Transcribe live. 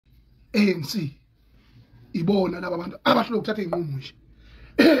ANC ibona laba bantu abahlule ukuthatha inqumo nje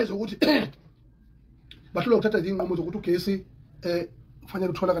zokuthi bahlule ukuthatha inqumo zokuthi ugesi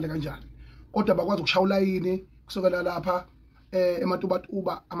kufanele utholakale kanjani kodwa bakwazi ukushawula yini kusukela lapha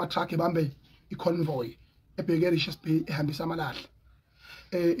ematubatuba ama-truck ebambe i-convoy ebheke Richards Bay ehambisa amalahle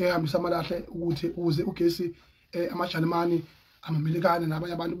ukuthi ukuze ugesi amaJalimani amaMelekane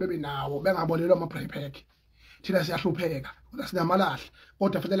nabanye abantu bebe nawo bengabolelwa ama-braypack. Thina siyahlupheka kodwa sinamalahle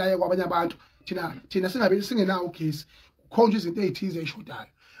kodwa futhi laye kwabanye abantu thina singabe singenawo ugesi kukhonje izinto ezithize ezishodayo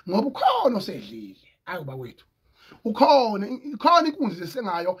ngoba ukhona osedlile ayi bawethu ikhona inkunzi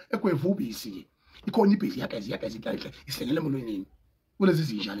zesengayo egwevubisi ikhona ibhizi yakhe ihlengele emlonyeni kulezi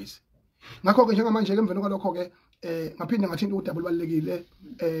zinja lezi. Ngakho ke njengamanje ke emveni kwalokho ke ngaphinde ngathinta udaba olubalekile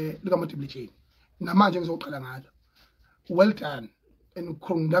likaModibulitsheni namanje ngizoqala ngalo. Well done and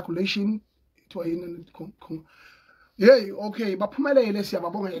congratulations to hey okay baphumelele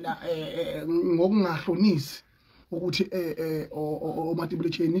siyababongela ngokungahlonisi ukuthi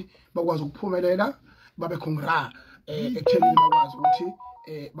oModibulitsheni bakwazi ukuphumelela babe congrats ekutheni bakwazi ukuthi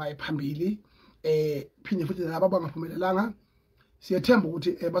baye phambili phinde futhi laba bangaphumelelanga siyethemba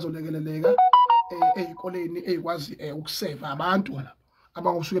ukuthi bazolekeleleka ezikoleni ezikwazi ukuseva abantu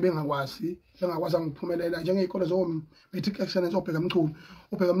abangosuke bengakwazi ukuphumelela njengezikole zo-matric excellence obheka mchunu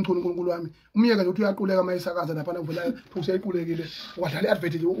uNkulunkulu wami umyeka nje uthi uyaquleka mayisakaza lapha navela useyiqulekile wadlala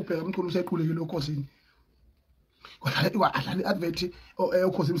i-advert nje ubheka mchunu useyiqulekile okhosini adlala i-advert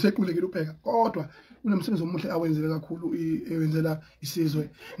okhosini useyiqulekile ubheka kodwa unomsebenzi omuhle awenzele kakhulu ewenzela isizwe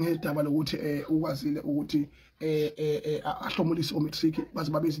ngedaba lokuthi ukwazile ukuthi ahlomulise omatric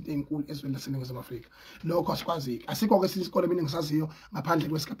baze babe izinto ezinkulu ezweni laseNingizimu Afrika. Lokho asikwazi asikho ke isikole mina ngisaziyo ngaphandle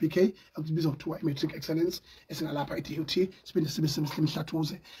kweSKPK akubizwa kuthiwa i-matric excellence esingalapha eDUT siphinde sibe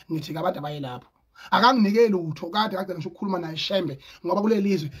simhlathuze ngithi abantu abayelapho akanginike lutho kade ngisho ukukhuluma naye Shembe ngoba kuleli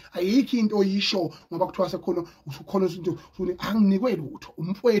lizwe ayikho into oyisho ngoba kuthiwa sekhona usukhona izinto ufuni anginikwe lutho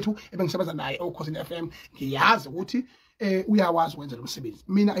umfowethu ebengisebenza naye ekhosini FM ngiyazi ukuthi uyawazi ukwenza lo msebenzi.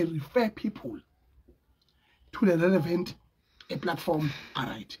 Mina I refer people to the relevant platform. All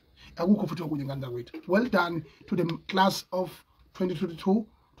right. Akukho futhi okunye nganda kwethu. Well done to the class of 2022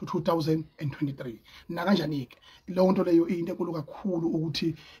 to 2023. Na kanjani ke lo nto leyo into enkulu kakhulu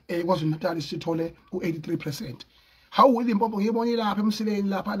ukuthi kwaZulu Natal sithole u83%. How iLimpopo ngiyibonile lapha emsileni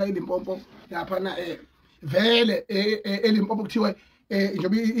lapha la iLimpopo lapha na vele eLimpopo kuthiwa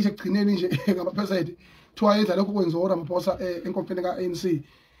njengoba isekugcineni nje ngamaphesenti kuthiwa yenza lokho kwenziwa uRamaphosa enkonfeni kaANC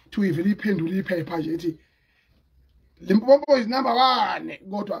thuyivele iphendula iphepha nje ethi Limpopo is number 1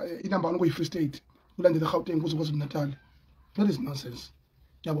 kodwa inumber 1 kuyi-Free State kulandela eGauteng kuze kwaZulu Natal. That is nonsense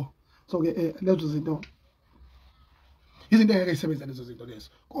yabo. So ke lezo zinto izinto engeke isebenza lezo zinto lezo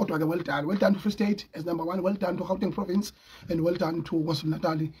kodwa ke well done to Free State as number 1, well done to Gauteng province and well done to kwaZulu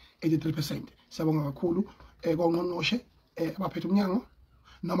Natal 83%. Siyabonga kakhulu kwangqongqoshe abaphethe umnyango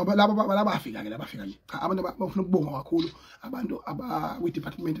noma laba bafika nje cha abantu bafuna ukubonga kakhulu abantu aba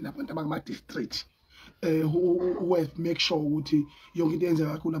department nabantu abangama district who have make sure ukuthi yonke into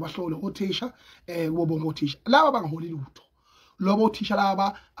yenzeka kakhulu abahlolo othisha kubonga othisha laba bangaholi lutho lobo othisha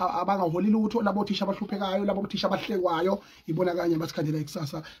laba abangaholi lutho labo othisha abahluphekayo labo othisha abahlekwayo ibona kanye basikhandela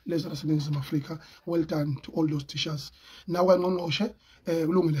ikusasa lezo laseNingizimu Afrika. Well done to all those teachers. Nawe ngqongqoshe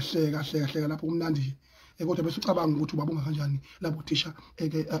kulungile hleka lapho kumnandi kodwa bese ucabanga ukuthi ubabonga kanjani labo thisha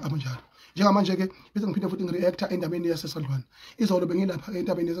abanjalo. Njengamanje ke bese ngiphinde futhi ngireactor endabeni yaseSandlwana. Izolo bengilapha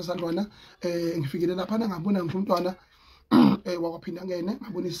endabeni yaseSandlwana ngifikile lapha ngabona ngisho umntwana wakwaphinda ngene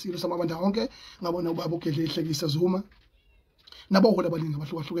ngabona isilo samabandla wonke ngabona ubaba uGedle ehlekisa Zuma nabohole abaningi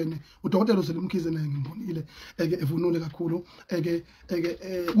abahlukahlukene uDokotela uZelimkhize naye ngimbonile evunule kakhulu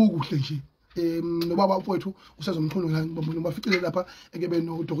kukuhle nje nobaba mfowethu usezomqhuno ngibona baficile lapha ekebe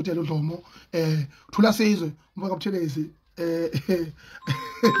noDokotela uDlomo thula sizwe mfaka Buthelezi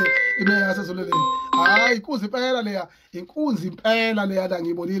ibe yasezoleleni hayi inkunzi impela leya la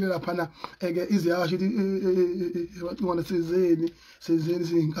ngibonile lapha na iziyasho ngona sezeni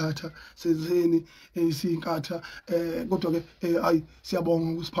siyinkatha kodwa ke hayi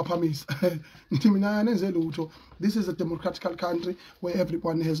siyabonga ukusiphaphamisa ngithi mina nenze lutho. This is a democratic country where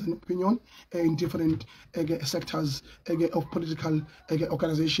everyone has an opinion in different sectors of political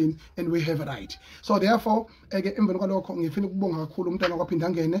organization and we have a right. So therefore emveni kwalokho ngifuna ukubonga kakhulu umntwana kwaphinda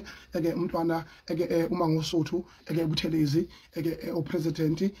ngene umntwana uma ngosuthu Buthelezi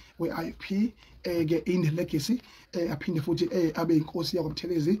upresident we-IP in the legacy aphinde futhi abe inkosi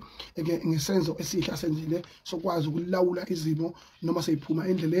yakwaButhelezi ngesenzo esihle asenzile sokwazi ukulawula izimo noma seyiphuma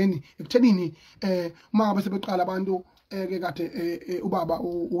endleleni ekuthenini uma ngabe sebeqala abantu kade ubaba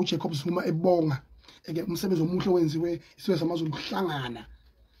uJacob Zuma ebonga umsebenzi omuhle wenziwe isizwe samazulu kuhlangana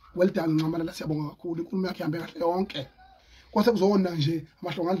well done Nqamana la siyabonga kakhulu inkulumo yakhe ihambe kahle yonke kwase kuzona nje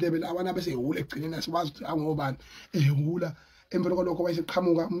amahlongandlebe lawana bese ehula egcineni asibazi ukuthi angobani ehula emvelo kwalokho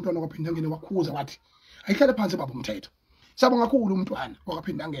wayeseqhamuka umntwana kwaphinda ngene wakhuza wathi ayihlale phansi baba umthetho siyabonga kakhulu umntwana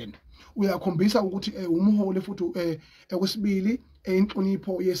wakaphinda ngene uyakhombisa ukuthi umholi futhi ekwesibili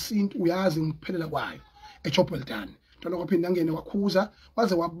inhlonipho yesintu uyazi ngiphelela kwayo ejob well done mntwana kwaphinda ngene wakhuza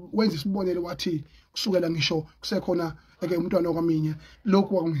waze wenza isibonelo wathi kusukela ngisho kusekhona umntwana wakaminya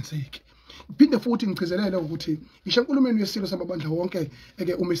lokhu wakungenzeki phinde futhi ngicizelele ukuthi ngisho enkulumeni Yesilo samabandla wonke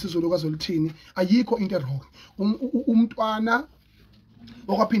uma isizulu kwazolithini ayikho into wrong umntwana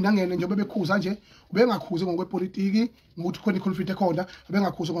okwaphinda ngene njengoba bekhuza nje ubengakhuzi ngokwepolitiki ngokuthi khona iconflict ekhona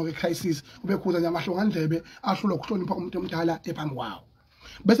ubengakhuzi ngokwecrisis ubekhuza nje amahlongandlebe ahlulwa ukuhlonipha umuntu omdala ephambi kwawo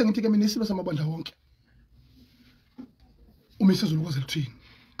bese ngithi ke mina Yesilo samabandla wonke uma isizulu kwazolithini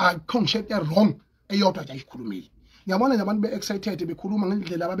akho ngishete wrong eyodwa nje ayikhulumile ngiyabona nje abantu be-excited bekhuluma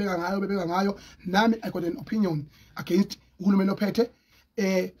ngendlela bebeka ngayo nami I got an opinion against uhulumeni ophethe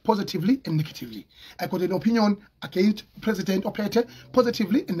positively and negatively. I got an opinion against President Ophethe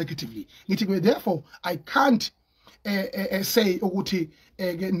positively and negatively. Therefore, I can't say ukuthi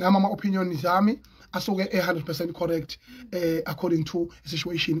nama opinion zami asuke 100% correct according to the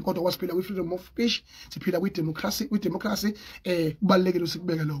situation. Kodwa wasiphila with freedom of speech, siphila with democracy, kubalekile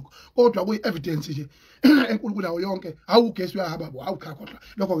usikubeka lokho. Kodwa kuyi evidence nje enkulu lawo yonke awugesi uyahamba awukha kodwa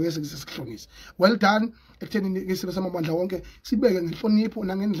lokho ngeke sikuhlongise. Well done ekutheni ngesimo samabandla wonke sibeke ngenhlonipho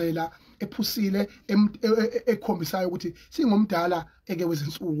nangendlela ephusile ekhombisayo ukuthi singomdala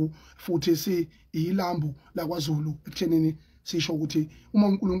wezinsuku futhi siyilambu lakwaZulu ekuthenini sisho ukuthi uma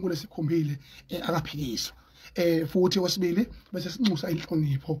uNkulunkulu esikhombile akaphikiswa futhi wesibili bese sinxusa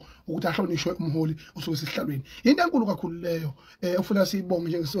inhlonipho ukuthi ahlonishwe umholi usuke sihlalweni into enkulu kakhulu leyo ufuna siyibonge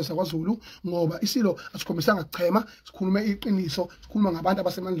njengesizwe sakwaZulu ngoba isilo asikhombisanga kuchema sikhulume iqiniso sikhuluma ngabantu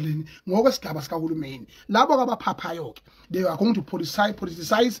abasemandleni ngokwesigaba sikaHulumeni labo abaphaphayo ke they are going to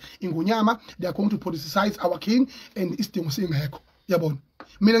politicize ingonyama they are going to politicize our king and isidingo singekho yabona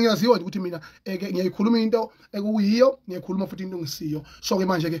mina ngiyaziwa ukuthi mina ngiyayikhuluma into ekuyiyo ngiyakhuluma futhi into ngisiyo so ke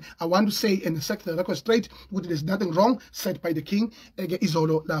manje ke I want to say and set the record straight ukuthi there's nothing wrong said by the king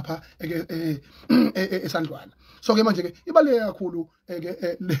izolo lapha esandlwana so ke manje ke ibaleke kakhulu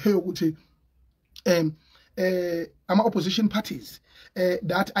leyo ukuthi ama opposition parties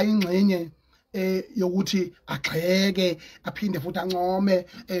that ayingxenye yokuthi agxeke aphinde futhi ancome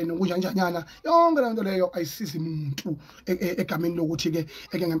nokunjanjanyana yonke lento leyo ayisizi umuntu egameni lokuthi ke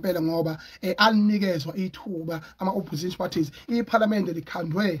ngempela ngoba alinikezwa ithuba ama opposition parties iParliament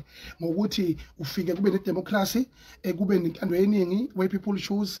likhandwe ngokuthi ufike kube nedemocracy kube nentando yeningi where people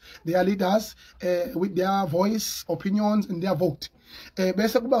choose their leaders with their voice opinions and their vote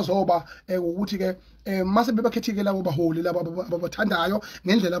bese kuba zoba ukuthi ke mase bebakhethike labo baholi labo ababathandayo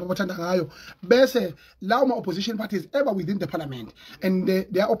ngendlela ababathanda ngayo bese lawo ma opposition parties ever within the parliament and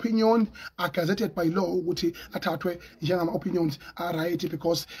their opinion are gazetted by law ukuthi athathwe njengama opinions are right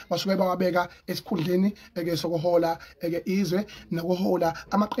because basuke bawabeka esikhundleni sokuhola izwe nokuhola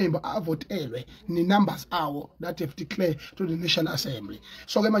amaqembu avotelwe ni numbers awo that have declared to the National Assembly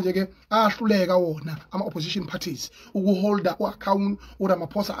so ke manje ke ahluleka wona ama opposition parties ukuholda account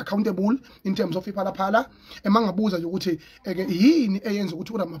uRamaphosa accountable in terms of iphalaphala emangabuza nje ukuthi yini eyenza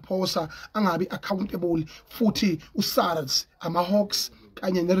ukuthi uRamaphosa angabi accountable futhi uSARS amaHawks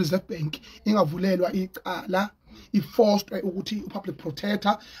kanye neReserve Bank ingavulelwa icala forced ukuthi public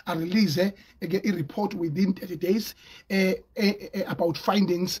protector release a report within 30 days about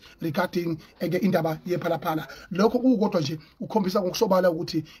findings regarding indaba yephalaphala lokho kukodwa nje ukhombisa ngokusobala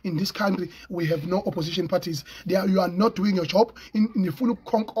ukuthi in this country we have no opposition parties you are not doing your job nifuna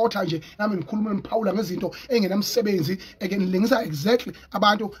ukukhonkotha nje nami ngikhuluma Uphawula ngezinto engenamsebenzi ngilengisa exactly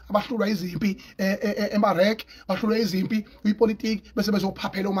abantu abahlulwa izimpi emarek bahlulwa izimpi kwipolitiki bese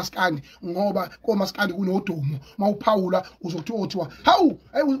bezophaphela uMaskandi ngoba koMaskandi kunodumo Uphawula uzokuthiwa hawu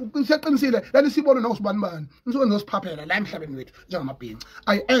siyaqinisile leli sibone nokusibani nisuke nizosiphaphela la emhlabeni wethu njengamabhinqa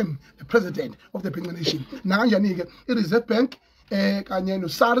I am the president of the Bhinqa Nation na kanjani ke iReserve Bank kanye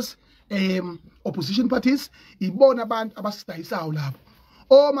noSARS opposition parties ibona abantu abasidayisayo lapho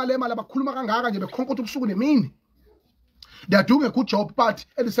omalema labakhuluma kangaka nje bekhonkotha ubusuku nemini they are doing a good job but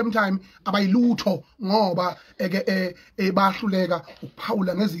at the same time abayilutho ngoba bahluleka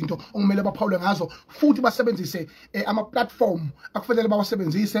ukuphawula ngezinto okumele baphawule ngazo futhi basebenzise ama platform akufanele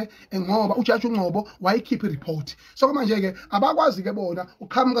bawasebenzise ngoba uJudge uNgcobo wayikhipha report so manje ke abakwazi ke bona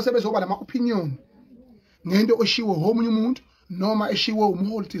uqhamuka sebezoba nama opinion ngento oshiwo homunye umuntu noma eshiwe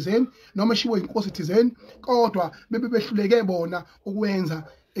umholi thizeni noma eshiwe inkosi thizeni kodwa behluleke bona ukwenza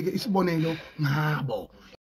isibonelo ngabo